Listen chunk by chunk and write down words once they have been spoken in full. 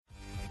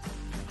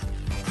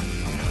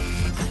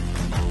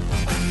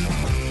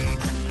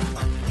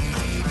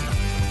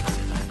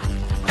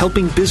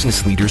helping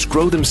business leaders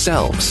grow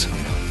themselves,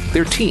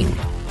 their team,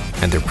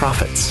 and their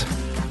profits.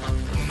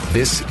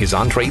 This is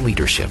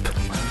EntreLeadership.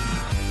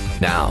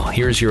 Now,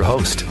 here's your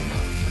host,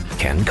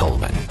 Ken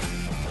Coleman.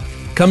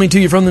 Coming to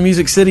you from the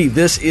Music City,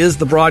 this is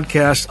the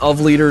broadcast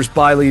of Leaders,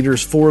 by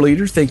Leaders, for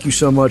Leaders. Thank you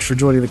so much for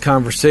joining the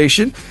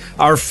conversation.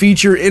 Our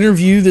feature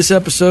interview this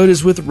episode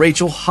is with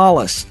Rachel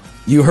Hollis.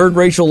 You heard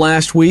Rachel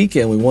last week,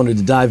 and we wanted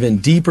to dive in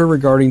deeper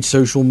regarding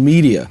social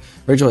media.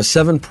 Rachel has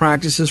 7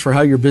 practices for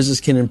how your business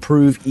can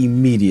improve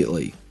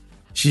immediately.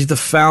 She's the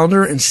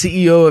founder and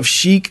CEO of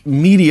Chic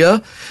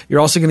Media. You're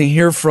also going to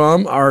hear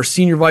from our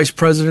Senior Vice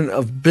President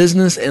of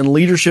Business and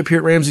Leadership here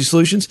at Ramsey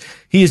Solutions.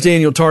 He is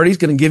Daniel Tardy. He's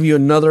going to give you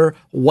another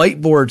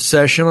whiteboard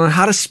session on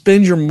how to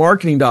spend your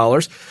marketing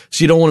dollars,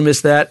 so you don't want to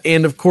miss that.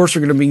 And, of course,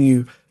 we're going to bring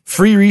you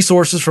free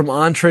resources from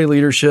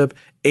EntreLeadership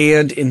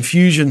and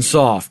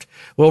Infusionsoft.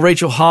 Well,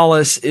 Rachel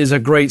Hollis is a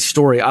great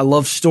story. I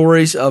love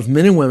stories of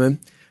men and women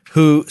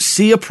who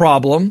see a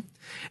problem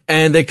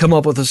and they come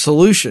up with a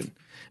solution.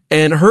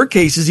 And her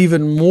case is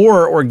even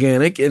more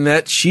organic in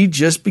that she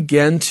just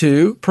began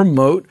to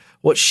promote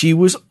what she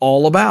was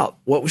all about.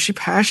 What was she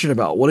passionate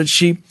about? What did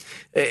she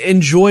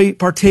enjoy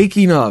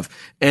partaking of?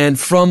 And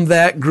from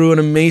that grew an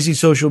amazing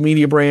social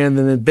media brand.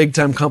 And then big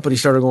time companies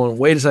started going,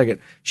 wait a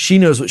second, she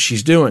knows what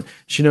she's doing.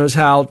 She knows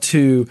how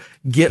to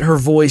get her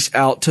voice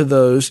out to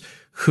those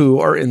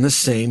who are in the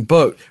same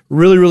boat.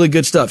 Really, really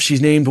good stuff.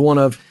 She's named one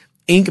of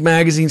Inc.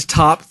 magazine's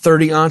top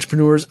 30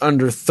 entrepreneurs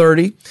under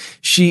 30.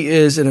 She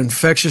is an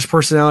infectious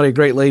personality, a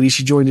great lady.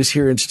 She joined us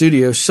here in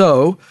studio.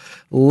 So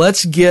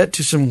let's get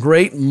to some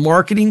great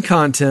marketing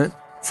content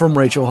from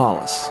Rachel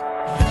Hollis.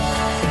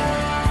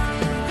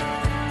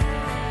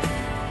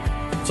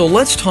 So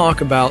let's talk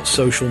about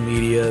social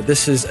media.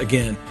 This is,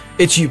 again,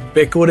 it's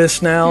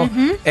ubiquitous now.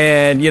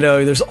 And,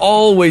 there's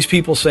always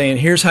people saying,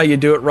 here's how you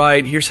do it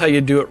right. Here's how you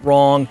do it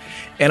wrong.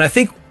 And I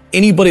think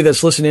anybody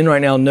that's listening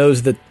right now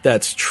knows that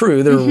that's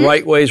true. There are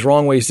right ways,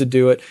 wrong ways to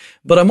do it.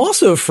 But I'm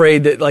also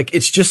afraid that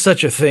it's just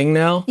such a thing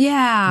now.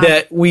 Yeah.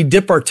 That we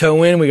dip our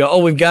toe in. We go,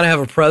 we've got to have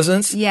a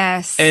presence.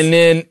 Yes. And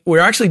then we're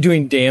actually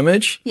doing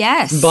damage.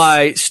 Yes.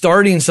 By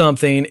starting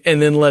something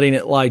and then letting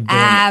it lie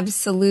dormant.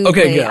 Absolutely.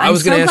 Okay, good. I'm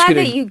so glad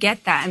that you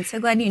get that. I'm so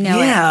glad you know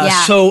it.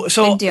 Yeah.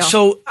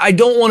 So I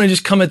don't want to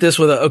just come at this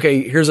with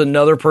here's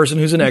another person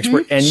who's an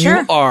expert, and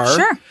you are.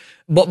 Sure.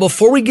 But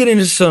before we get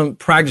into some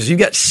practice, you've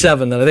got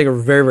 7 that I think are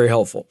very, very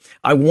helpful.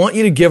 I want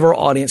you to give our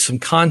audience some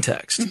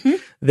context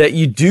that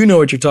you do know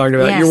what you're talking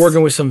about. Yes. You're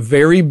working with some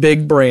very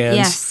big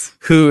brands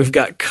who have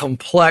got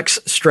complex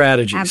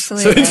strategies.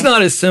 Absolutely. So it's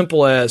not as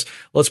simple as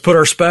let's put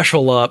our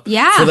special up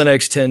for the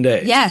next 10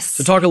 days. Yes.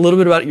 So talk a little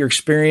bit about your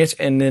experience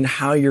and then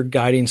how you're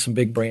guiding some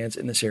big brands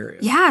in this area.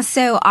 Yeah.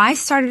 So I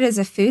started as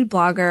a food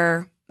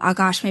blogger. Oh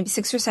gosh, maybe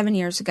 6 or 7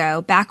 years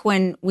ago, back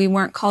when we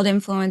weren't called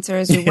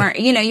influencers. We weren't,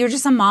 you're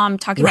just a mom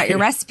talking about your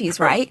recipes,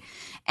 right?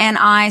 And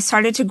I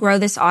started to grow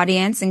this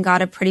audience and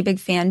got a pretty big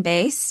fan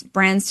base.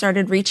 Brands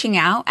started reaching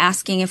out,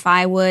 asking if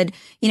I would,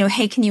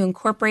 hey, can you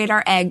incorporate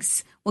our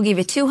eggs? We'll give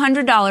you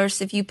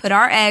 $200 if you put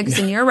our eggs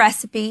in your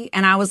recipe.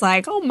 And I was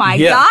like, oh my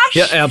gosh.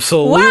 Yeah,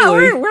 absolutely. Wow,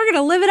 we're going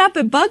to live it up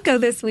at Bunko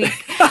this week.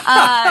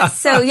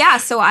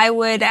 So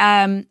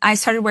I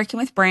started working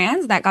with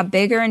brands that got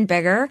bigger and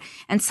bigger.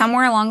 And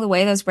somewhere along the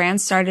way, those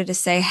brands started to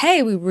say,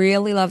 hey, we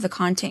really love the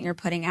content you're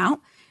putting out.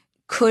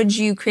 Could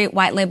you create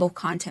white label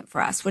content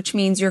for us? Which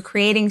means you're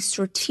creating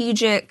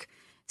strategic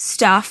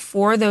stuff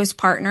for those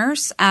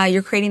partners.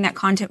 You're creating that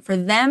content for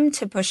them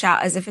to push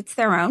out as if it's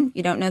their own.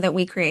 You don't know that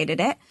we created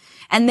it.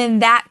 And then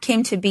that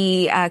came to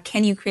be,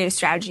 can you create a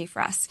strategy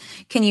for us?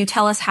 Can you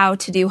tell us how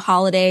to do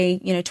holiday,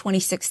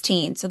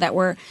 2016 so that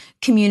we're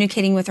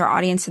communicating with our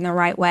audience in the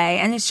right way?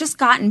 And it's just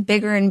gotten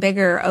bigger and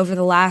bigger over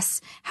the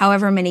last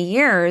however many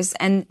years.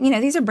 And,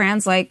 these are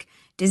brands like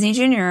Disney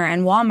Junior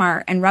and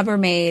Walmart and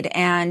Rubbermaid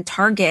and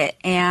Target.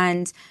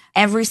 And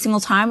every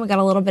single time we got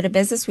a little bit of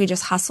business, we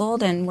just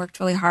hustled and worked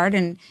really hard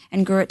and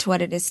grew it to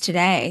what it is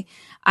today.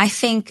 I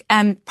think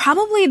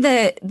probably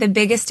the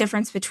biggest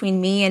difference between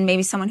me and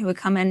maybe someone who would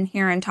come in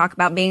here and talk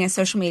about being a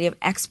social media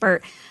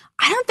expert,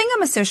 I don't think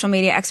I'm a social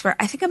media expert.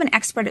 I think I'm an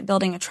expert at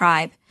building a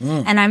tribe.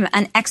 And I'm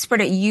an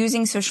expert at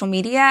using social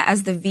media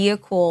as the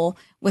vehicle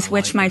with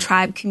which my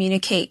tribe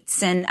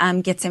communicates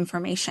and gets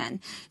information.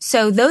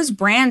 So those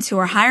brands who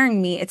are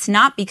hiring me, it's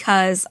not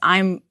because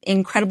I'm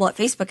incredible at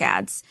Facebook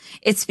ads.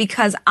 It's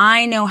because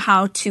I know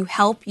how to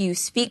help you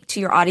speak to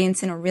your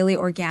audience in a really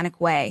organic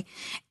way.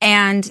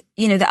 And,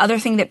 the other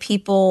thing that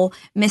people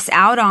miss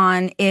out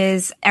on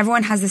is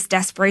everyone has this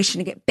desperation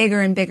to get bigger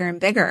and bigger and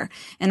bigger.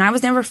 And I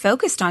was never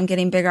focused on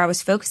getting bigger. I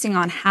was focusing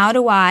on how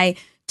do I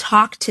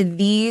talk to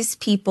these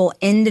people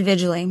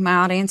individually. My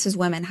audience is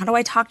women. How do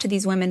I talk to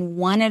these women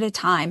one at a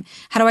time?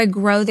 How do I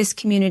grow this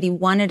community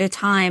one at a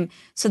time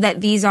so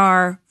that these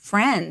are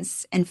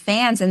friends and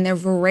fans and they're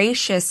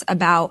voracious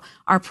about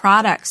our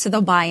products so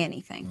they'll buy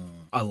anything?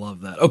 I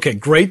love that. Okay,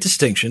 great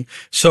distinction.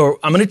 So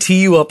I'm going to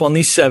tee you up on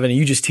these 7 and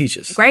you just teach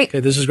us. Great. Okay,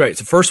 this is great.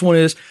 So the first one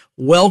is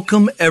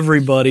welcome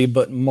everybody,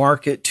 but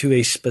market to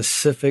a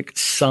specific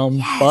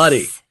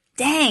somebody.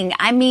 Dang.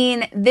 I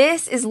mean,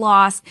 this is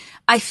lost.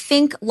 I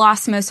think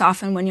lost most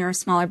often when you're a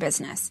smaller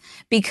business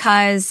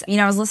because,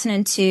 I was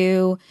listening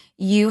to,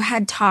 you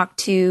had talked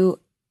to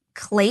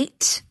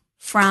Clayt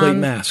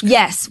Mask.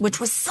 Yes, which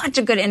was such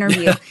a good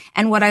interview.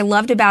 And what I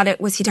loved about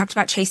it was he talked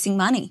about chasing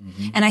money.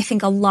 And I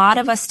think a lot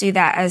of us do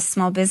that as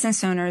small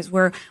business owners.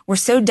 We're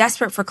so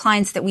desperate for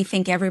clients that we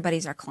think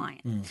everybody's our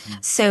client.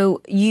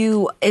 So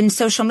in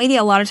social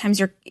media, a lot of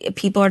times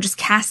people are just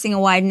casting a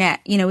wide net.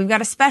 We've got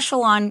a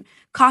special on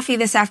coffee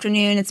this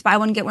afternoon. It's buy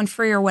one, get one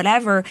free or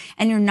whatever.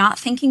 And you're not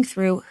thinking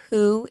through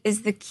who's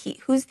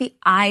the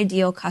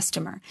ideal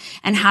customer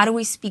and how do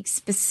we speak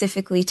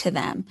specifically to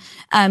them?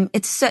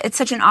 It's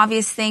such an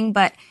obvious thing,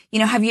 but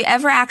have you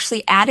ever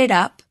actually added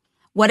up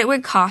what it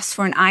would cost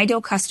for an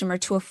ideal customer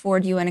to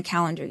afford you in a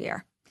calendar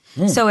year?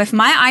 So if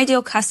my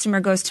ideal customer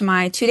goes to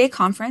my 2-day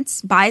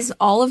conference, buys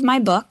all of my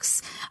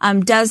books,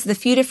 does the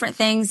few different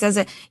things, does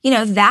it,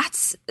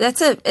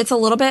 it's a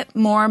little bit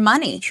more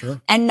money.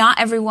 Sure. And not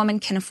every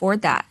woman can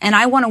afford that. And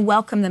I want to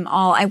welcome them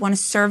all. I want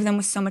to serve them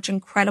with so much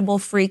incredible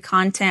free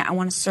content. I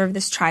want to serve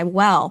this tribe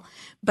well.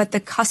 But the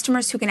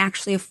customers who can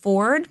actually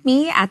afford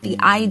me at the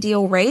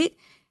ideal rate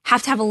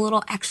have to have a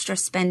little extra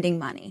spending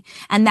money.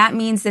 And that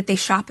means that they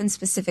shop in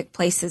specific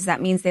places.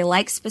 That means they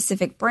like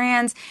specific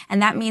brands.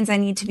 And that means I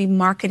need to be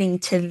marketing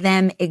to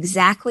them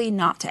exactly,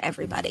 not to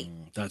everybody.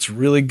 That's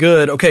really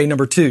good. Okay,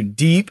 number 2,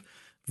 deep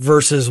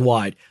versus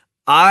wide.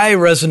 I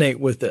resonate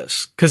with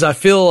this because I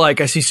feel like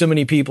I see so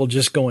many people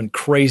just going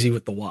crazy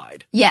with the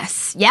wide.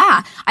 Yes.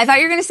 Yeah. I thought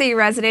you were going to say you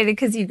resonated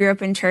because you grew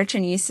up in church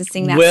and you used to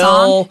sing that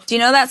song. Do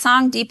you know that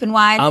song, Deep and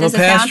Wide? I'm a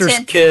pastor's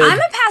kid. I'm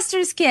a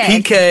pastor's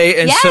kid.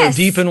 PK. And so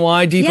deep and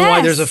wide,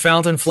 there's a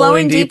fountain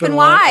flowing deep and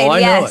wide. Oh,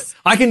 I know it.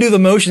 I can do the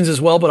motions as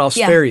well, but I'll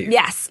spare you.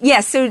 Yes.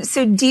 Yes.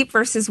 So deep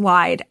versus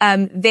wide.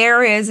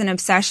 There is an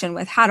obsession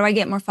with how do I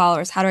get more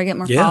followers? How do I get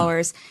more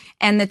followers?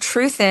 And the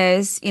truth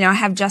is, I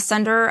have just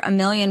under 1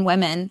 million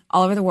women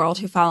all over the world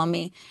who follow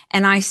me.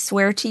 And I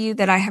swear to you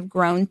that I have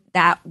grown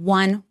that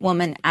one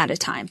woman at a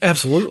time.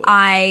 Absolutely.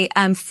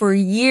 For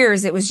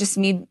years, it was just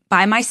me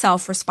by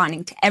myself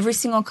responding to every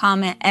single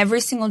comment, every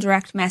single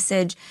direct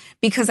message,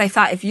 because I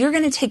thought if you're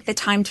going to take the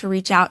time to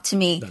reach out to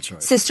me, that's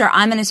right, sister,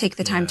 I'm going to take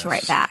the time to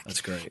write back.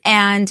 That's great.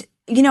 And,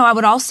 I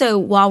would also,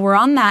 while we're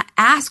on that,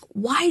 ask,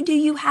 why do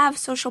you have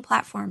social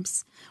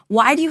platforms?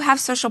 Why do you have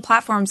social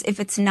platforms if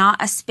it's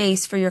not a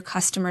space for your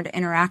customer to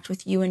interact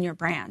with you and your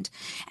brand?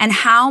 And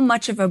how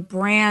much of a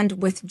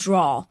brand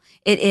withdrawal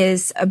it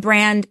is a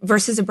brand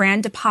versus a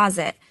brand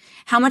deposit,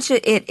 how much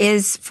it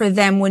is for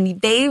them when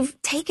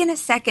they've taken a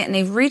second and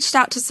they've reached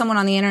out to someone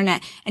on the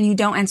internet and you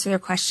don't answer their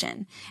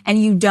question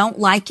and you don't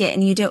like it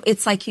and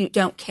it's like you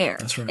don't care.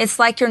 That's right. It's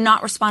like you're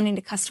not responding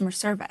to customer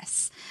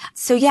service.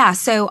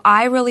 So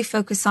I really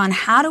focus on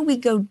how do we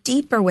go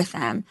deeper with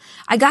them?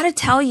 I got to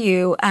tell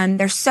you,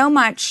 there's so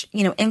much,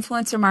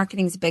 influencer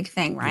marketing is a big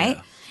thing, right?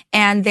 Yeah.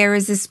 And there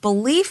is this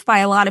belief by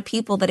a lot of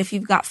people that if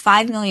you've got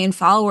 5 million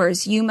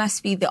followers, you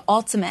must be the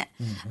ultimate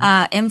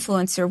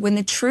influencer. When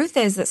the truth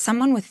is that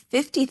someone with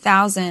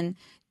 50,000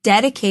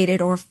 dedicated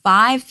or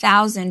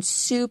 5,000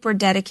 super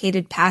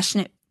dedicated,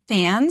 passionate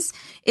fans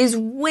is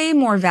way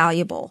more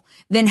valuable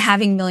than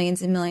having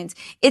millions and millions.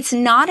 It's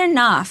not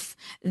enough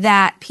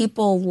that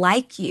people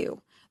like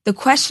you. The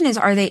question is,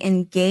 are they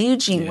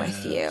engaging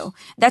with you?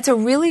 That's a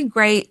really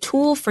great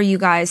tool for you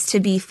guys to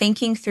be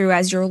thinking through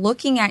as you're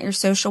looking at your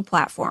social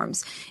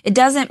platforms. It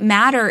doesn't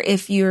matter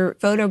if your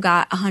photo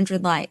got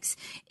 100 likes.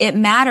 It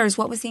matters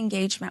what was the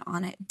engagement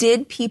on it.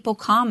 Did people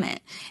comment?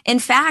 In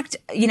fact,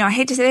 I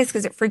hate to say this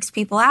because it freaks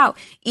people out.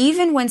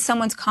 Even when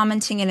someone's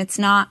commenting and it's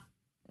not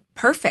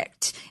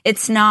perfect,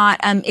 it's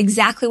not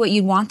exactly what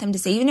you'd want them to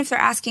say, even if they're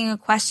asking a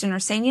question or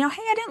saying, hey,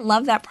 I didn't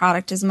love that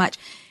product as much.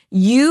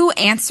 You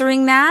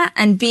answering that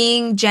and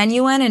being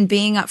genuine and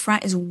being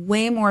upfront is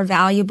way more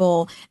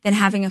valuable than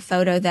having a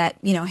photo that,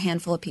 a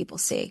handful of people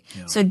see.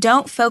 Yeah. So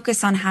don't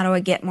focus on how do I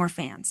get more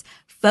fans.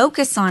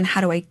 Focus on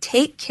how do I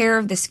take care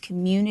of this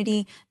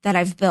community that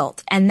I've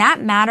built. And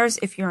that matters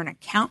if you're an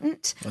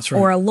accountant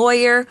or a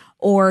lawyer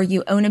or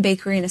you own a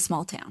bakery in a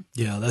small town.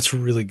 Yeah, that's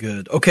really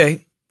good.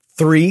 Okay.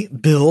 3,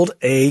 build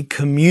a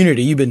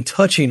community. You've been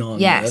touching on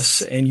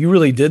this and you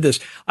really did this.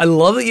 I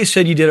love that you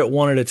said you did it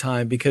one at a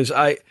time because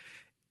I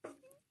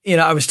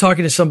was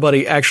talking to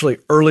somebody actually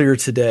earlier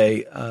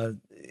today.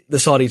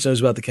 This audience knows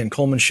about the Ken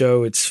Coleman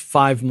Show. It's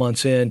 5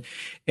 months in.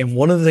 And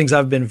one of the things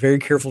I've been very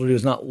careful to do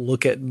is not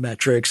look at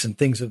metrics and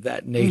things of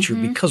that nature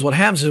because what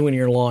happens is when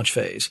you're in launch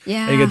phase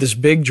and you get this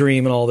big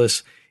dream and all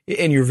this,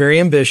 and you're very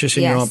ambitious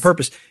and you're on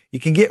purpose, you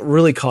can get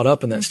really caught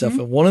up in that stuff.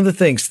 And one of the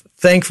things,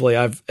 thankfully,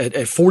 I've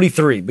at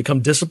 43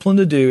 become disciplined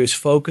to do is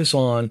focus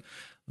on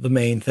the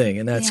main thing.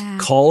 And that's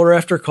caller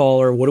after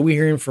caller. What are we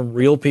hearing from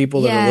real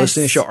people that are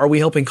listening to the show? Are we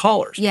helping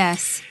callers?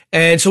 Yes.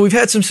 And so we've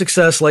had some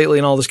success lately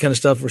and all this kind of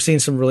stuff. We're seeing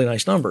some really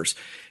nice numbers.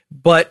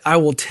 But I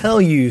will tell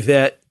you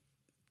that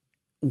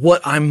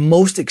what I'm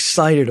most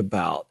excited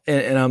about,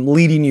 and I'm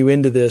leading you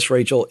into this,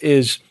 Rachel,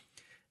 is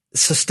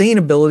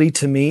sustainability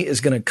to me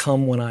is going to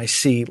come when I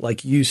see,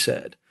 like you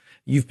said,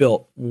 You've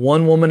built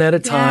one woman at a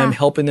time,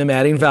 helping them,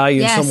 adding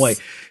value in some way.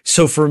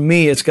 So for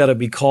me, it's got to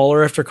be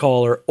caller after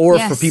caller, or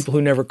for people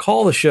who never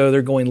call the show,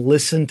 they're going,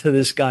 listen to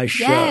this guy's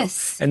show.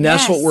 And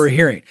that's what we're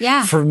hearing.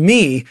 For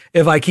me,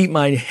 if I keep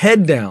my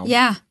head down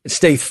and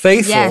stay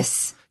faithful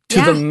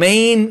to the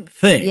main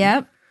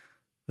thing,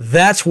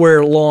 that's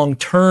where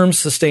long-term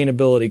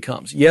sustainability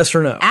comes. Yes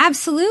or no?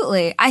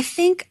 Absolutely. I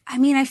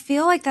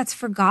feel like that's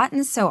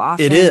forgotten so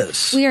often. It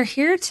is. We are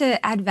here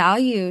to add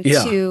value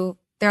to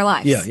their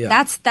lives.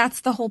 That's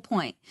the whole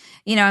point.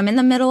 You know, I'm in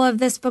the middle of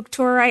this book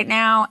tour right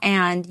now,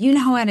 and you know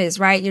how it is,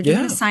 right? You're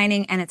doing a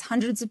signing, and it's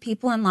hundreds of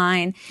people in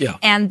line.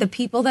 And the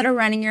people that are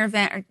running your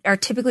event are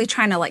typically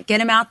trying to like get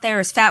them out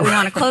there as fat. We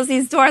want to close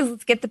these doors.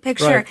 Let's get the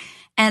picture.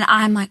 And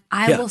I'm like,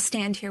 I will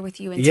stand here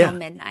with you until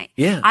midnight.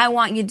 I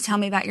want you to tell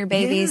me about your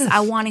babies. I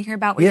want to hear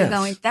about where you're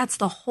going. That's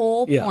the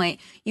whole point.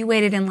 You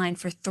waited in line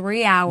for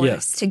 3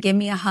 hours to give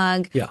me a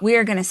hug. We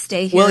are going to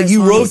stay here. Well,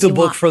 you wrote the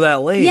book for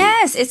that lady.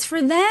 Yes, it's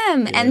for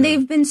them. And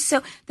they've been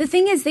the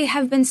thing is they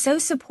have been so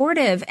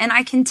supportive. And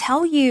I can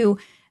tell you,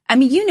 I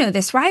mean, you know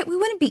this, right? We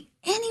wouldn't be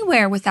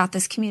anywhere without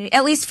this community.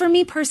 At least for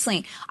me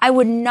personally, I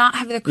would not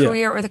have the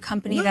career or the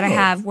company that I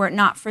have were it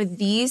not for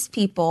these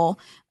people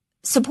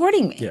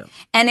supporting me.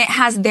 And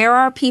there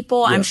are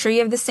people, I'm sure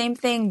you have the same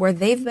thing, where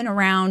they've been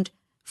around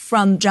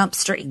from Jump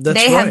Street.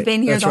 They have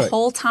been here the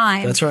whole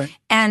time. That's right.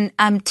 And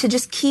to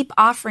just keep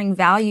offering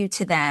value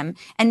to them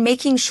and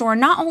making sure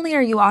not only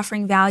are you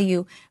offering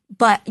value,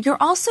 but you're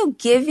also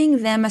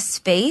giving them a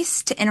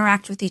space to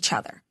interact with each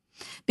other.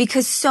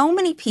 Because so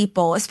many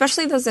people,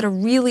 especially those that are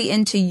really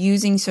into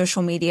using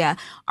social media,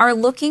 are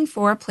looking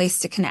for a place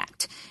to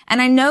connect.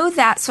 And I know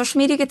that social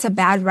media gets a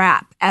bad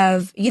rap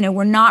of, you know,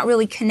 we're not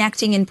really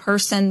connecting in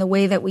person the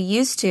way that we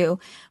used to.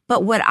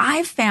 But what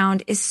I've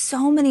found is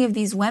so many of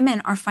these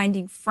women are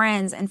finding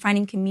friends and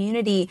finding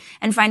community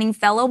and finding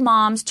fellow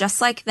moms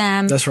just like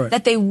them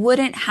that they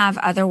wouldn't have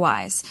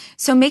otherwise.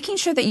 So making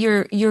sure that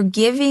you're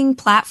giving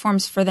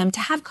platforms for them to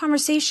have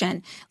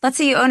conversation. Let's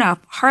say you own a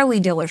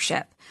Harley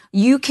dealership.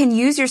 You can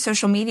use your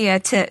social media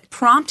to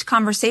prompt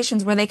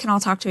conversations where they can all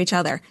talk to each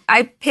other.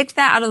 I picked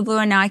that out of the blue,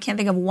 and now I can't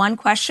think of one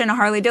question a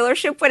Harley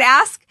dealership would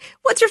ask.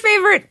 What's your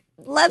favorite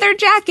leather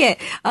jacket?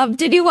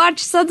 Did you watch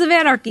Sons of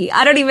Anarchy?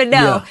 I don't even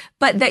know.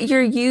 But that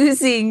you're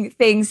using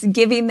things,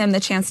 giving them the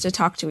chance to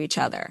talk to each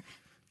other.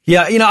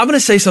 Yeah, you know, I'm going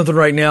to say something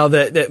right now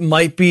that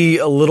might be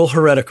a little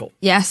heretical.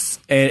 Yes.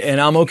 And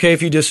I'm okay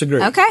if you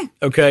disagree. Okay.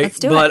 Let's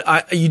do it.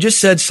 But you just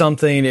said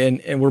something,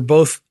 and we're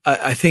both,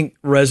 I think,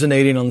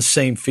 resonating on the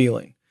same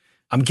feeling.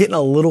 I'm getting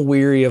a little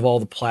weary of all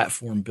the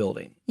platform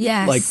building.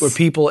 Yes. Like where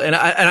people, and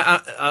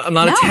I'm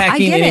not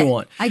attacking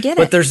anyone. I get it.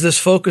 But there's this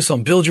focus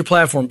on build your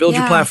platform, build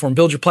your platform,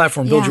 build your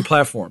platform, build your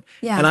platform.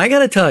 And I got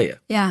to tell you.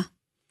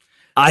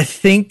 I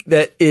think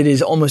that it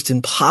is almost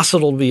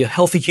impossible to be a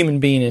healthy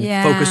human being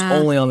and focus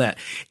only on that.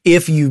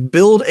 If you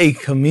build a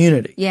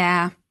community.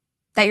 That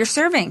you're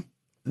serving.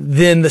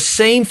 Then the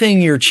same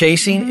thing you're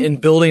chasing in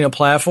building a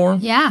platform.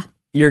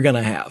 You're going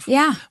to have.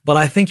 But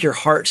I think your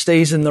heart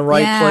stays in the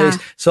right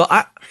place. So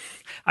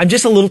I'm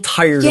just a little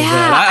tired of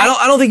that.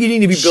 I don't think you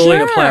need to be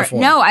building a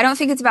platform. No, I don't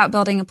think it's about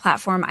building a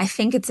platform. I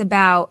think it's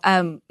about,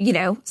 you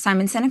know,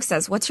 Simon Sinek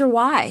says, what's your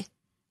why?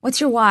 What's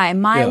your why?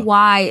 My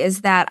why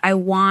is that I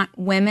want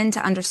women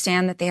to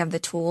understand that they have the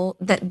tool,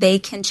 that they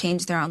can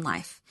change their own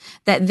life,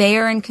 that they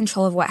are in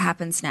control of what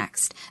happens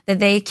next, that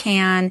they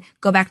can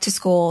go back to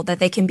school, that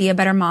they can be a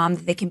better mom,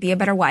 that they can be a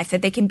better wife,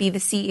 that they can be the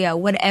CEO,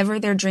 whatever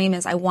their dream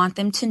is. I want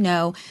them to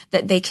know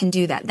that they can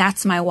do that.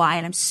 That's my why,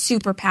 and I'm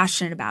super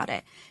passionate about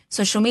it.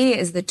 Social media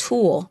is the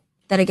tool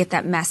that I get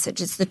that message.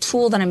 It's the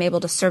tool that I'm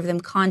able to serve them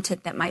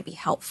content that might be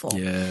helpful.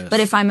 But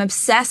if I'm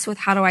obsessed with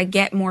how do I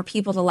get more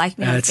people to like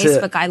me on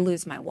Facebook, I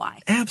lose my why.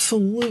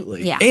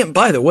 Absolutely. And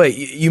by the way,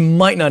 you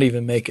might not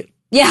even make it.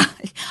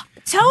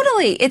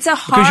 Totally. It's a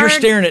hard... Because you're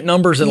staring at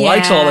numbers and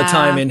likes all the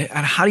time, and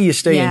how do you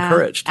stay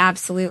encouraged?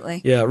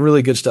 Absolutely. Yeah,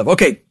 really good stuff.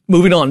 Okay,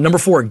 moving on. Number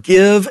 4,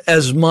 give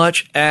as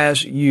much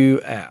as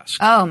you ask.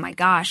 Oh my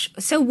gosh.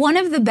 So one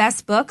of the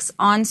best books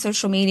on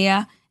social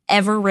media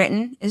ever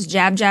written is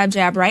Jab, Jab,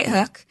 Jab, Right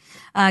Hook,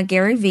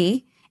 Gary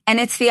V. And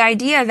it's the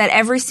idea that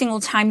every single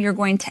time you're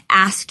going to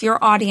ask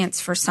your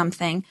audience for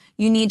something,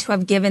 you need to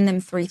have given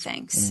them 3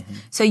 things.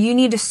 So you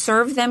need to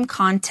serve them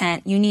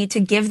content, you need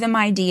to give them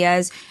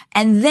ideas,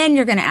 and then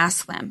you're going to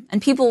ask them.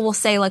 And people will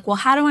say like, well,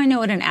 how do I know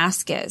what an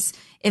ask is?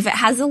 If it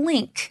has a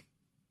link,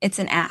 it's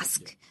an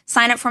ask.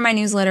 Sign up for my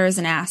newsletter is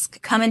an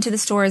ask. Come into the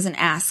store is an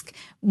ask.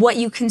 What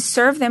you can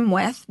serve them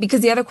with,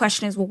 because the other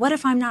question is, well, what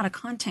if I'm not a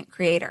content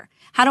creator?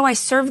 How do I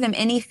serve them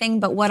anything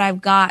but what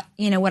I've got,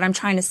 you know, what I'm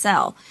trying to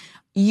sell?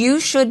 You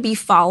should be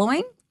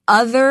following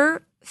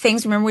other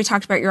things. Remember, we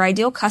talked about your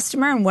ideal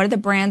customer and what are the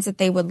brands that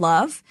they would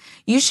love.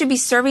 You should be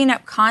serving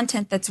up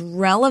content that's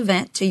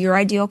relevant to your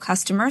ideal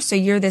customer. So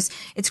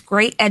it's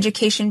great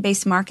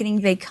education-based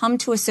marketing. They come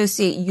to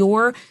associate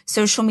your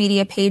social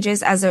media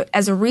pages as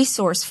a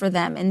resource for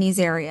them in these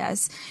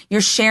areas.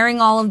 You're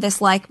sharing all of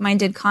this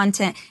like-minded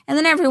content. And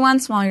then every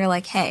once in a while, you're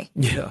like, hey,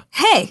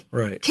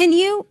 right. Can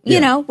you,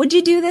 would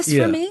you do this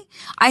for me?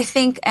 I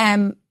think,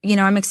 I'm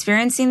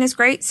experiencing this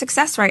great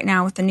success right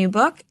now with the new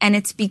book. And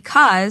it's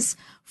because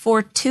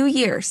for 2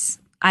 years,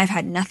 I've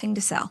had nothing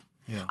to sell.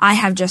 Yeah. I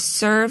have just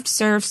served,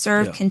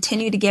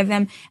 continue to give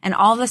them. And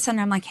all of a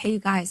sudden I'm like, hey, you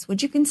guys,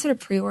 would you consider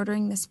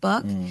pre-ordering this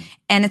book?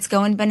 And it's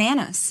going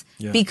bananas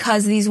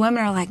because these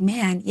women are like,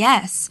 man,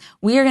 yes,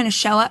 we are going to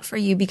show up for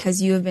you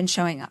because you have been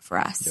showing up for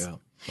us. Yeah.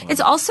 Wow.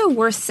 It's also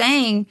worth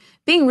saying,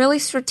 being really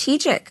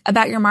strategic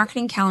about your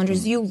marketing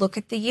calendars. You look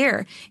at the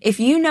year. If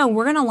you know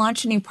we're going to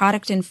launch a new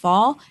product in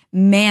fall,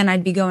 man,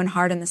 I'd be going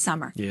hard in the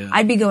summer. Yeah.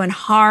 I'd be going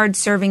hard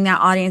serving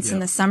that audience in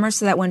the summer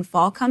so that when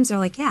fall comes, they're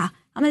like, yeah,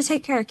 I'm going to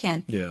take care of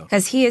Ken. Yeah.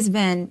 Because he has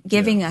been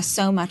giving us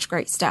so much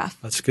great stuff.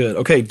 That's good.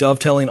 Okay,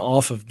 dovetailing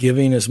off of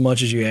giving as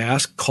much as you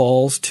ask,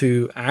 calls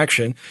to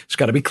action. It's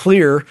got to be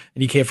clear,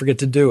 and you can't forget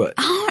to do it.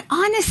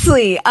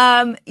 Honestly,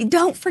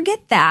 don't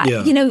forget that.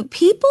 Yeah.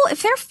 People,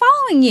 if they're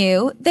following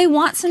you, they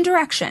want some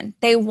direction.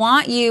 They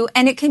want you,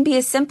 and it can be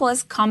as simple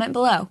as comment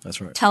below.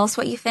 That's right. Tell us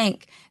what you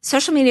think.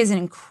 Social media is an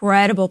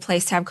incredible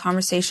place to have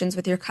conversations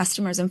with your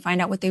customers and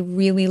find out what they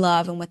really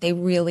love and what they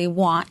really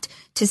want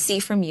to see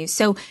from you.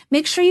 So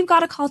make sure you've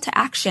got a call to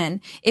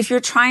action. If you're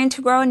trying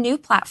to grow a new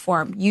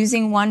platform,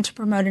 using one to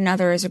promote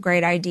another is a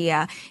great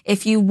idea.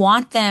 If you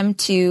want them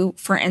to,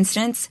 for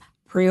instance,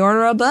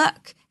 pre-order a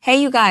book. Hey,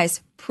 you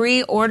guys,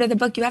 pre-order the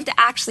book. You have to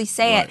actually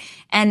say it.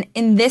 And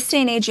in this day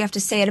and age, you have to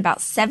say it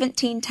about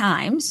 17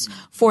 times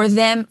for it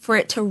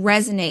to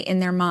resonate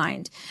in their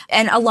mind.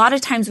 And a lot of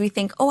times we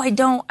think,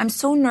 I'm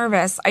so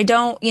nervous. I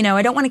don't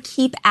want to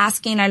keep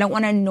asking. I don't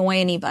want to annoy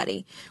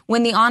anybody.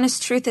 When the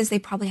honest truth is they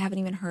probably haven't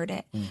even heard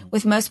it.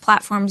 With most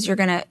platforms,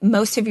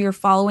 most of your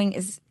following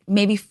is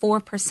maybe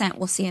 4%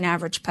 will see an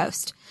average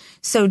post.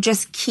 So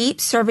just keep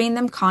serving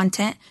them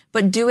content,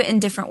 but do it in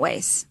different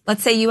ways.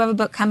 Let's say you have a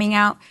book coming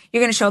out.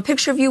 You're going to show a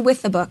picture of you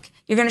with the book.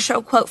 You're going to show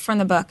a quote from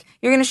the book.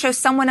 You're going to show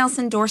someone else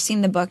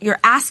endorsing the book. You're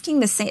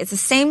asking it's the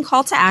same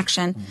call to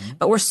action,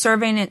 but we're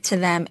serving it to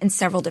them in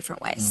several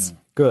different ways.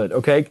 Good.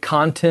 Okay.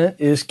 Content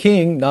is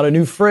king, not a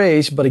new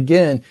phrase, but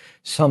again,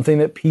 something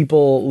that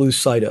people lose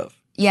sight of.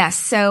 Yes.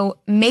 So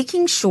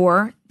making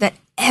sure that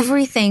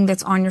everything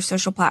that's on your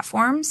social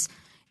platforms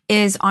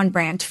is on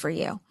brand for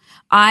you.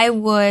 I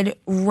would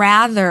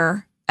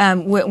rather,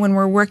 when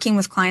we're working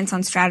with clients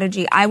on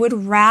strategy, I would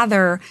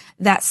rather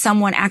that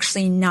someone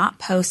actually not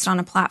post on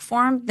a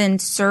platform than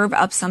serve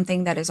up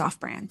something that is off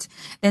brand,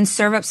 than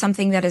serve up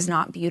something that is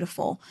not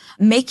beautiful.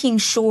 Making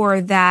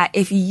sure that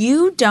if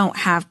you don't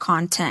have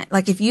content,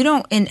 like if you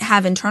don't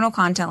have internal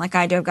content like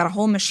I do, I've got a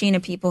whole machine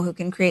of people who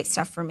can create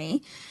stuff for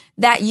me,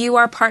 that you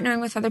are partnering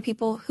with other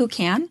people who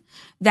can,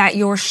 that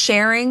you're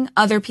sharing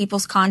other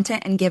people's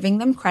content and giving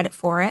them credit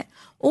for it.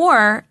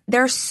 Or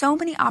there are so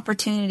many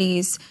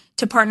opportunities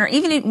to partner,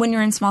 even when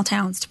you're in small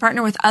towns, to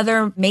partner with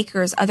other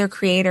makers, other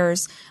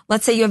creators.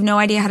 Let's say you have no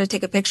idea how to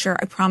take a picture.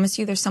 I promise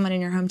you there's someone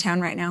in your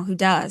hometown right now who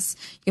does.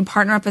 You can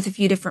partner up with a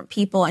few different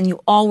people and you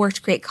all work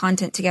to create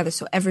content together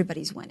so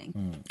everybody's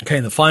winning. Okay,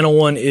 and the final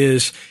one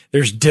is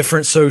there's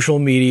different social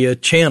media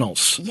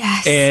channels.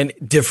 Yes. And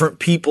different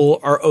people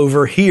are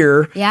over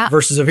here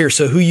versus over here.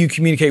 So who you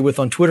communicate with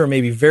on Twitter may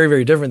be very,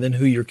 very different than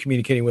who you're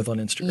communicating with on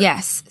Instagram.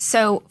 Yes.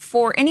 So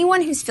for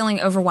anyone who's feeling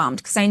overwhelmed,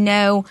 because I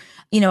know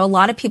a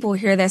lot of people will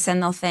hear this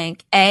and they'll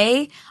think,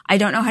 I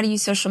don't know how to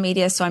use social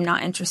media, so I'm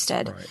not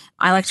interested. Right.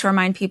 I like to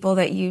remind people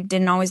that you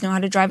didn't always know how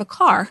to drive a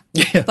car,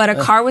 but a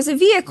car was a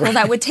vehicle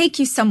that would take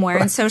you somewhere,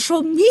 and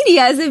social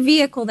media is a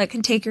vehicle that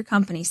can take your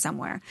company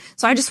somewhere.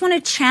 So I just want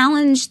to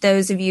challenge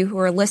those of you who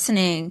are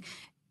listening,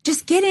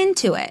 just get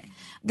into it.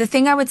 The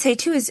thing I would say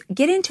too is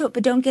get into it,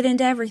 but don't get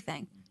into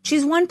everything.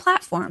 Choose one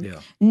platform. Yeah.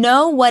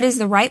 Know what is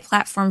the right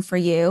platform for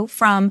you.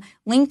 From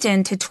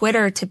LinkedIn to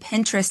Twitter to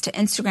Pinterest to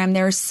Instagram,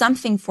 there is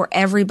something for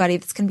everybody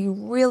that's going to be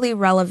really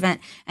relevant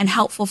and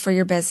helpful for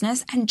your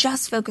business, and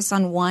just focus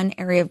on one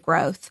area of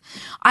growth.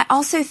 I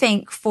also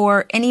think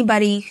for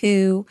anybody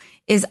who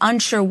is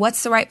unsure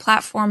what's the right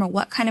platform or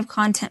what kind of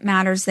content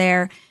matters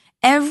there,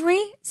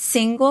 every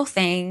single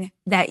thing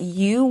that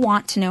you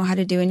want to know how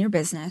to do in your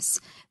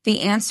business,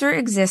 the answer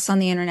exists on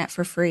the internet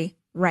for free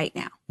right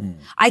now.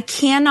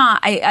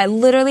 I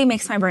literally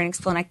makes my brain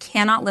explode. I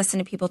cannot listen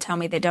to people tell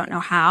me they don't know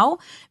how,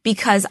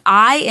 because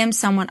I am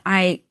someone,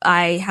 I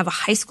have a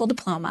high school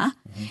diploma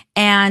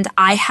and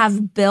I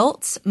have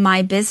built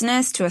my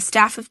business to a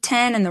staff of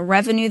 10 and the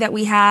revenue that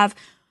we have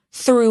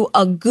through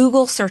a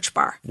Google search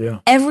bar. Yeah.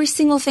 Every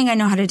single thing I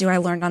know how to do, I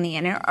learned on the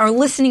internet or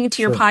listening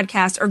to your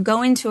podcast or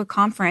going to a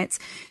conference.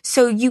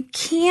 So you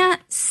can't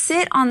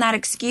sit on that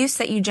excuse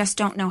that you just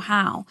don't know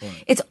how.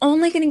 Right. It's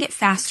only going to get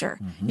faster.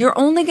 Mm-hmm. You're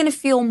only going to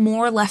feel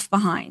more left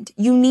behind.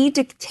 You need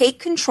to take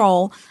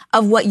control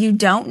of what you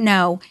don't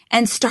know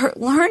and start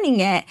learning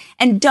it.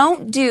 And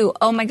don't do,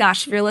 oh my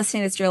gosh, if you're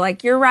listening to this, you're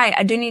like, you're right,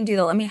 I do need to do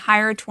that. Let me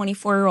hire a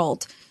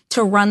 24-year-old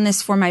to run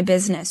this for my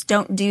business.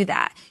 Don't do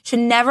that. Should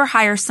never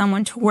hire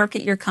someone to work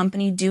at your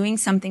company doing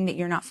something that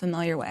you're not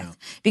familiar with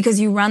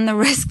because you run the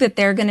risk that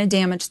they're going to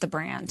damage the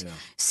brand. Yeah.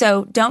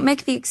 So don't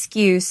make the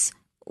excuse,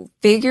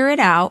 figure it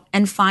out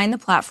and find the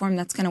platform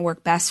that's going to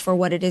work best for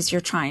what it is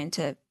you're trying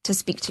to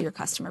speak to your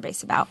customer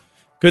base about.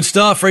 Good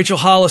stuff. Rachel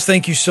Hollis,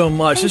 thank you so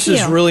much. Thank this you.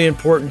 Is really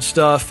important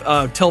stuff.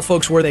 Tell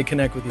folks where they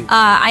connect with you.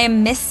 I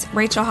am Miss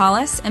Rachel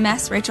Hollis,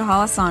 MS Rachel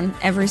Hollis on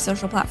every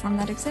social platform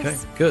that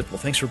exists. Okay, good. Well,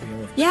 thanks for being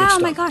with us. Yeah, oh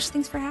my gosh,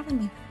 thanks for having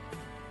me.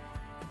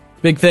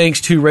 Big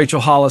thanks to Rachel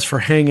Hollis for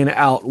hanging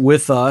out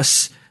with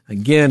us.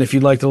 Again, if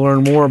you'd like to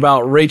learn more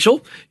about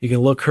Rachel, you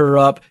can look her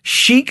up.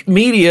 Chic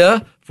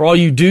Media, for all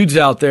you dudes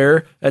out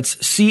there, that's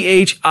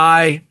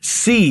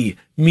CHIC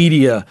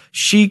Media,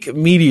 Chic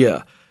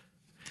Media.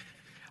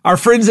 Our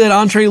friends at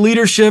Entre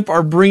Leadership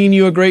are bringing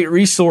you a great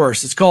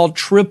resource. It's called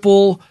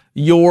Triple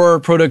Your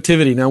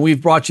Productivity. Now, we've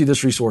brought you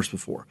this resource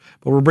before,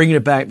 but we're bringing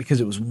it back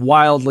because it was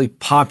wildly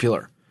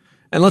popular.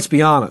 And let's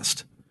be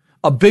honest,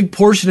 a big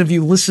portion of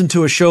you listen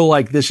to a show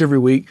like this every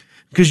week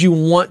because you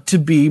want to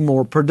be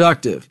more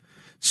productive.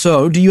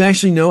 So, do you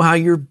actually know how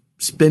you're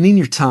spending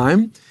your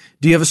time?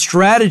 Do you have a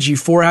strategy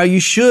for how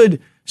you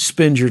should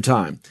spend your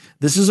time?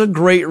 This is a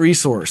great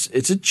resource.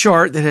 It's a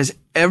chart that has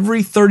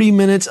every 30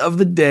 minutes of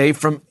the day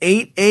from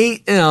 8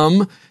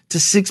 a.m. to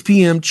 6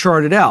 p.m.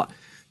 charted out.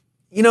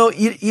 You know,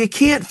 you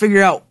can't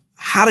figure out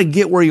how to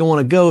get where you want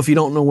to go if you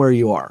don't know where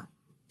you are.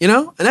 You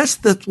know, and that's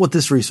what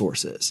this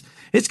resource is.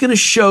 It's going to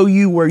show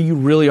you where you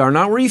really are,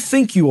 not where you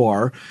think you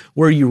are,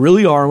 where you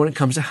really are when it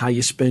comes to how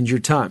you spend your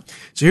time.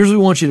 So here's what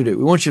we want you to do.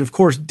 We want you to, of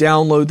course,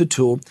 download the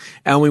tool,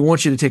 and we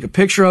want you to take a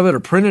picture of it or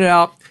print it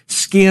out,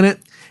 scan it,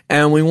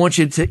 and we want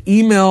you to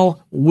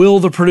email Will,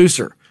 the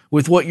producer,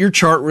 with what your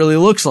chart really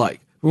looks like.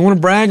 We want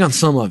to brag on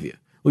some of you.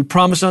 We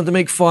promise not to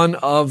make fun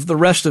of the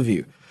rest of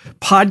you.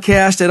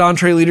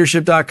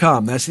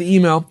 Podcast@entreleadership.com. That's the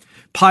email.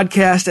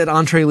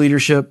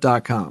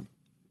 Podcast@entreleadership.com.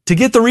 To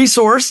get the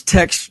resource,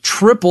 text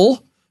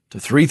triple to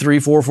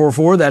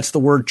 33444. That's the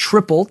word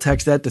triple.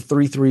 Text that to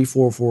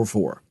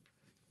 33444.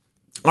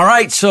 All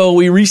right. So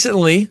we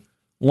recently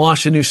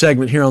launched a new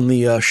segment here on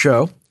the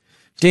show.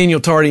 Daniel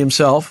Tardy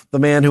himself, the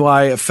man who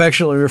I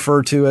affectionately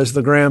refer to as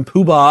the Grand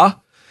Poobah.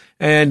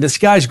 And this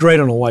guy's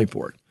great on a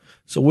whiteboard.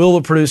 So Will,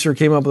 the producer,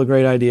 came up with a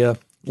great idea.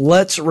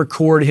 Let's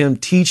record him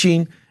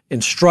teaching,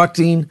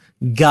 instructing,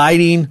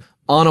 guiding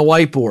on a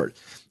whiteboard.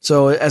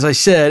 So as I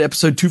said,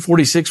 episode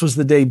 246 was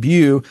the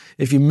debut.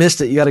 If you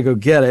missed it, you got to go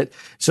get it.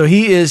 So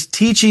he is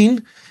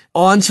teaching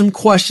on some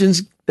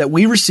questions that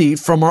we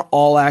received from our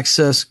All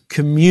Access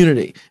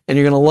community. And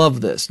you're going to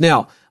love this.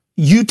 Now,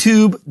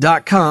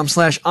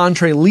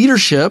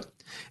 YouTube.com/EntreLeadership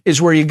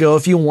is where you go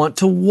if you want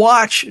to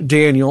watch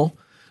Daniel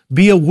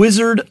be a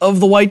wizard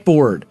of the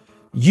whiteboard.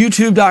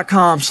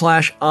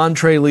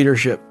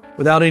 YouTube.com/EntreLeadership.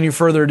 Without any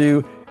further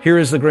ado, here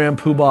is the Grand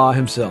Poobah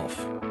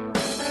himself.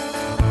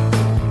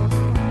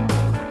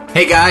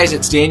 Hey guys,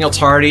 it's Daniel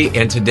Tardy,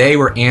 and today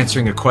we're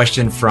answering a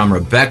question from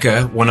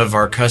Rebecca, one of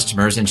our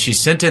customers, and she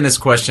sent in this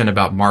question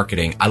about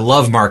marketing. I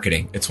love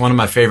marketing. It's one of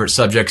my favorite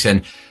subjects,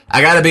 and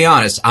I gotta be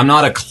honest, I'm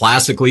not a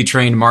classically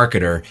trained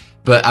marketer,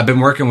 but I've been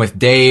working with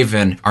Dave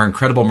and our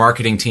incredible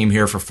marketing team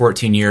here for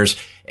 14 years,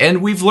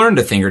 and we've learned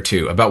a thing or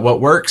two about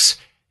what works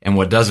and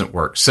what doesn't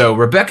work. So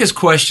Rebecca's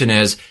question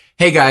is,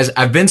 hey guys,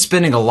 I've been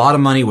spending a lot of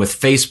money with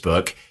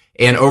Facebook,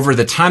 and over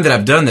the time that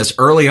I've done this,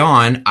 early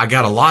on, I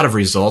got a lot of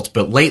results,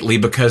 but lately,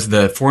 because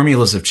the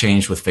formulas have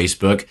changed with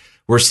Facebook,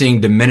 we're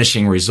seeing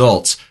diminishing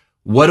results.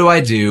 What do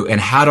I do,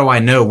 and how do I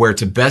know where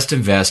to best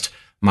invest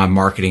my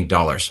marketing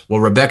dollars?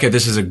 Well, Rebecca,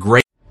 this is a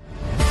great...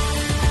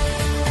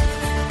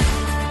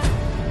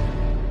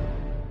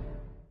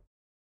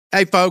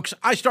 Hey folks,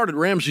 I started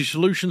Ramsey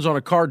Solutions on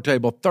a card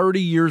table 30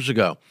 years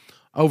ago.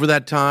 Over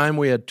that time,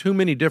 we had too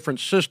many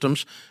different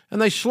systems,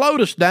 and they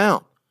slowed us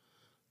down.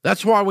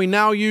 That's why we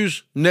now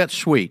use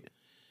NetSuite.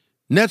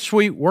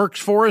 NetSuite works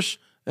for us,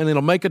 and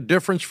it'll make a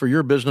difference for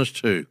your business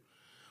too.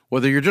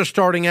 Whether you're just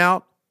starting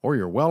out or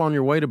you're well on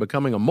your way to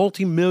becoming a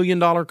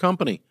multi-million-dollar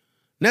company,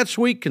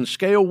 NetSuite can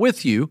scale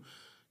with you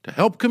to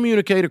help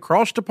communicate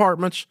across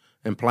departments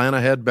and plan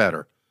ahead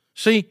better.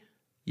 See,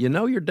 you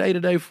know your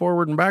day-to-day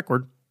forward and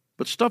backward,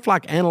 but stuff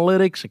like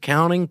analytics,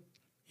 accounting,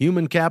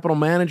 human capital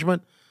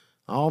management,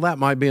 all that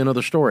might be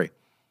another story.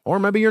 Or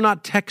maybe you're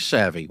not tech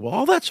savvy. Well,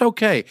 all that's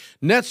okay.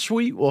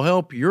 NetSuite will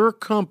help your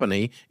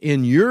company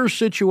in your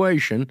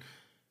situation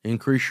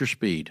increase your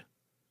speed.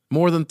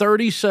 More than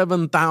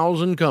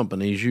 37,000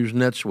 companies use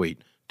NetSuite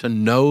to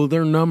know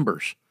their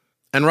numbers.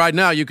 And right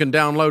now, you can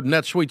download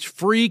NetSuite's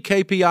free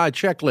KPI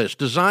checklist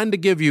designed to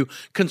give you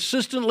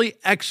consistently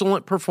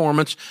excellent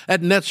performance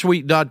at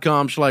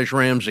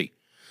netsuite.com/Ramsey.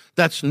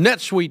 That's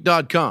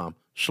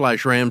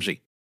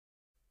netsuite.com/Ramsey.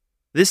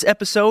 This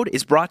episode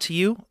is brought to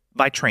you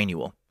by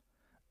Trainual.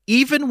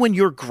 Even when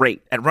you're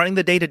great at running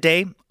the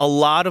day-to-day, a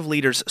lot of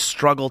leaders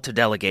struggle to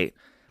delegate.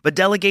 But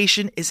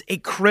delegation is a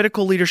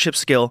critical leadership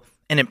skill,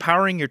 and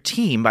empowering your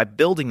team by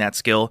building that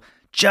skill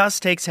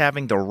just takes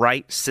having the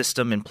right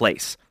system in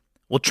place.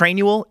 Well,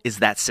 Trainual is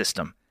that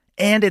system,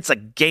 and it's a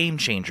game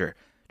changer.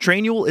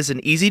 Trainual is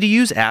an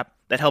easy-to-use app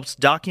that helps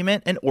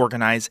document and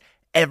organize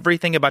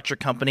everything about your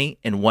company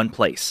in one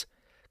place.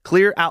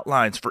 Clear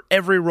outlines for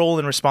every role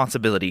and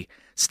responsibility,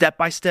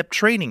 step-by-step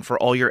training for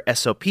all your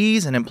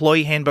SOPs and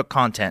employee handbook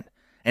content,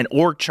 an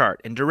org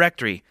chart and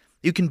directory.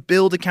 You can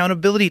build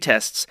accountability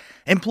tests.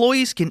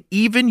 Employees can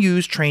even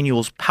use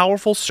Trainual's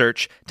powerful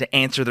search to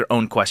answer their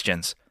own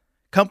questions.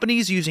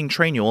 Companies using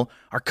Trainual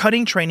are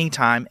cutting training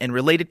time and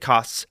related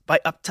costs by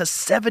up to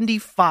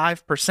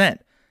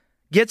 75%.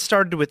 Get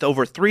started with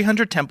over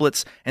 300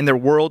 templates and their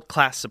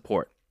world-class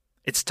support.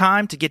 It's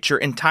time to get your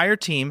entire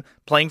team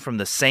playing from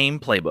the same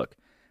playbook.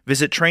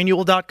 Visit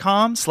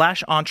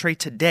Trainual.com/Entree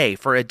today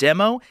for a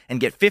demo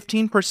and get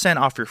 15%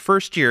 off your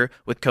first year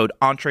with code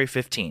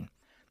Entree15.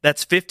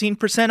 That's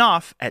 15%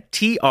 off at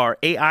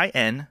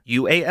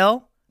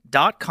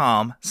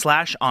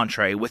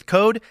TRAINUAL.com/Entree with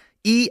code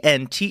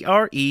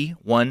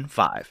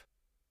ENTRE15.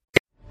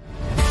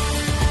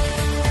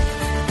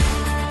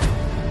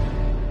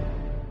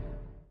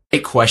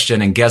 Great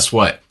question, and guess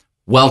what?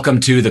 Welcome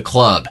to the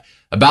club.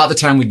 About the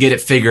time we get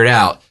it figured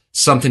out,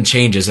 something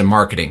changes in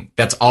marketing.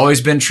 That's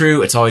always been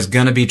true. It's always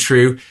going to be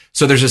true.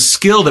 So there's a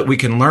skill that we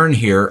can learn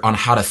here on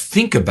how to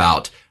think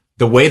about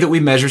the way that we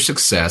measure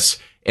success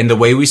and the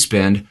way we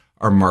spend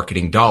our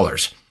marketing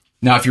dollars.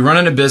 Now, if you're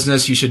running a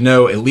business, you should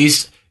know at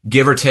least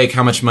give or take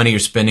how much money you're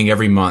spending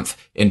every month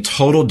in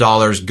total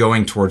dollars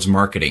going towards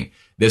marketing.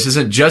 This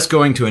isn't just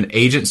going to an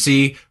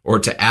agency or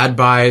to ad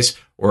buys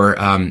or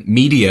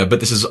media, but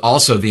this is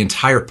also the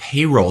entire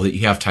payroll that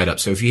you have tied up.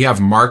 So if you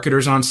have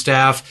marketers on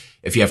staff,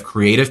 if you have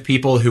creative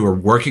people who are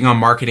working on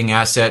marketing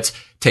assets,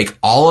 take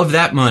all of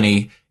that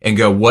money and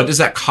go, what does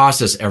that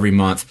cost us every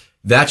month?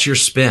 That's your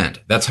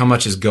spend. That's how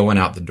much is going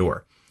out the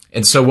door.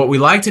 And so what we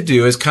like to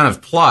do is kind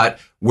of plot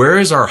where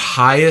is our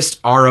highest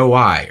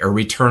ROI or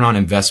return on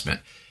investment.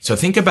 So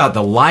think about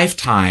the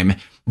lifetime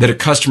that a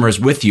customer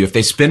is with you. If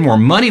they spend more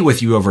money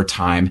with you over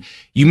time,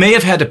 you may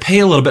have had to pay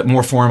a little bit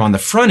more for them on the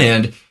front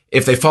end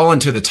if they fall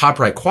into the top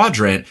right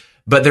quadrant,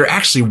 but they're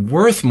actually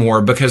worth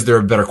more because they're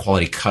a better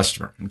quality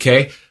customer.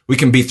 Okay. We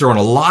can be throwing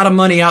a lot of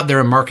money out there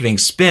in marketing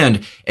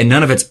spend and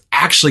none of it's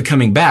actually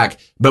coming back,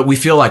 but we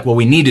feel like, well,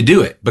 we need to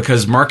do it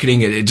because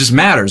marketing, it just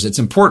matters. It's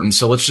important.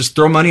 So let's just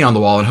throw money on the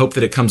wall and hope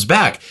that it comes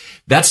back.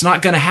 That's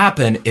not going to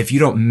happen if you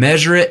don't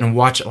measure it and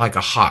watch it like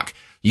a hawk.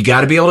 You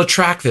got to be able to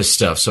track this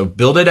stuff. So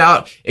build it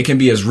out. It can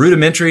be as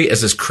rudimentary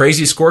as this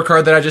crazy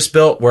scorecard that I just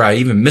built where I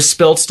even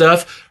misspelled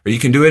stuff, or you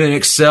can do it in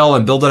Excel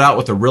and build it out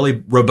with a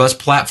really robust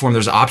platform.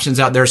 There's options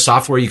out there,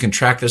 software, you can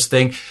track this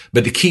thing.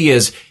 But the key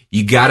is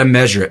you got to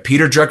measure it.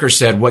 Peter Drucker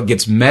said, what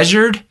gets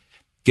measured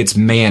gets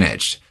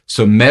managed.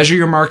 So measure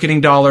your marketing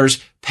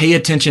dollars, pay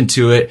attention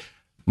to it.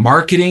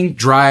 Marketing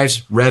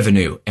drives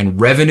revenue, and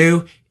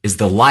revenue is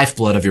the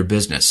lifeblood of your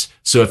business.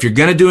 So if you're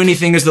going to do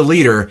anything as the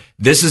leader,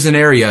 this is an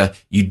area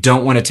you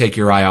don't want to take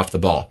your eye off the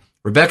ball.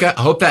 Rebecca,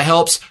 I hope that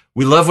helps.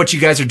 We love what you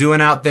guys are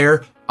doing out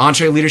there.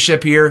 Entree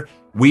Leadership here.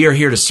 We are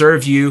here to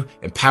serve you,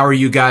 empower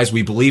you guys.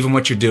 We believe in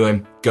what you're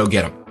doing. Go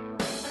get them.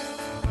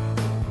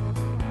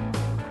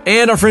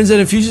 And our friends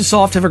at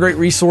Infusionsoft have a great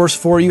resource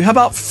for you. How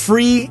about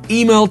free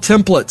email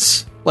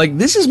templates? Like,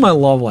 this is my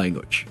love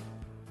language.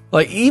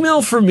 Like,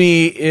 email for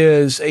me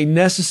is a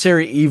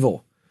necessary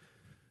evil.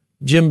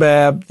 Jim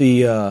Babb,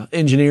 the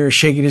engineer, is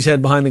shaking his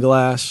head behind the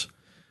glass.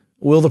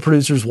 Will, the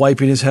producer, is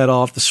wiping his head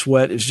off. The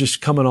sweat is just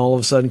coming all of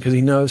a sudden because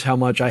he knows how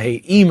much I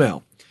hate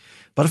email.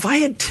 But if I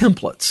had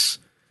templates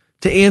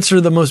to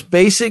answer the most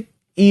basic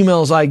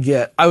emails I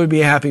get, I would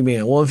be a happy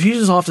man. Well,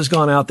 Infusionsoft has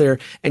gone out there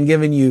and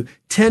given you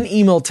 10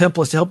 email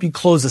templates to help you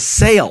close a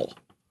sale,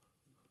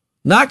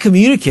 not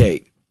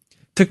communicate,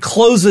 to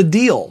close a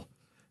deal.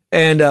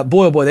 And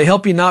boy, oh boy, they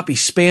help you not be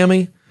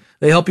spammy.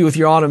 They help you with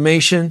your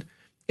automation.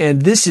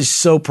 And this is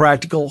so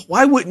practical.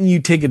 Why wouldn't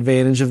you take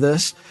advantage of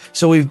this?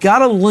 So we've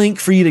got a link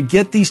for you to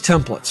get these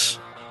templates.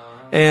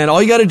 And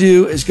all you got to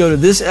do is go to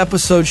this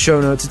episode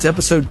show notes. It's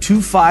episode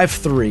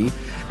 253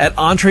 at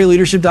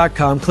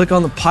entreleadership.com. Click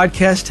on the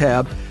podcast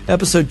tab,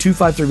 episode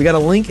 253. We got a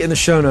link in the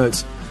show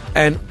notes.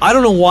 And I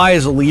don't know why,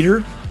 as a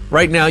leader,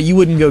 right now you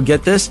wouldn't go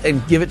get this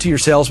and give it to your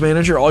sales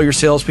manager, all your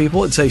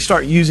salespeople, and say,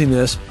 start using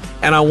this,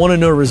 and I want to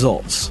know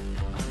results.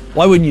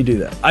 Why wouldn't you do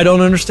that? I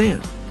don't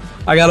understand.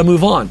 I got to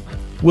move on.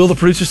 Will, the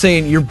producer,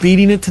 saying, you're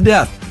beating it to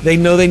death. They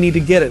know they need to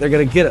get it. They're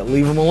going to get it.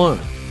 Leave them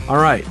alone. All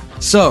right.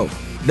 So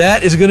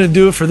that is going to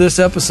do it for this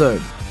episode.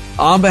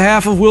 On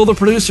behalf of Will, the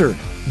producer,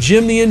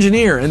 Jim, the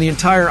engineer, and the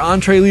entire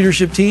Entree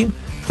Leadership team,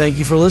 thank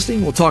you for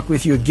listening. We'll talk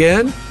with you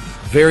again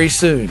very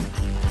soon.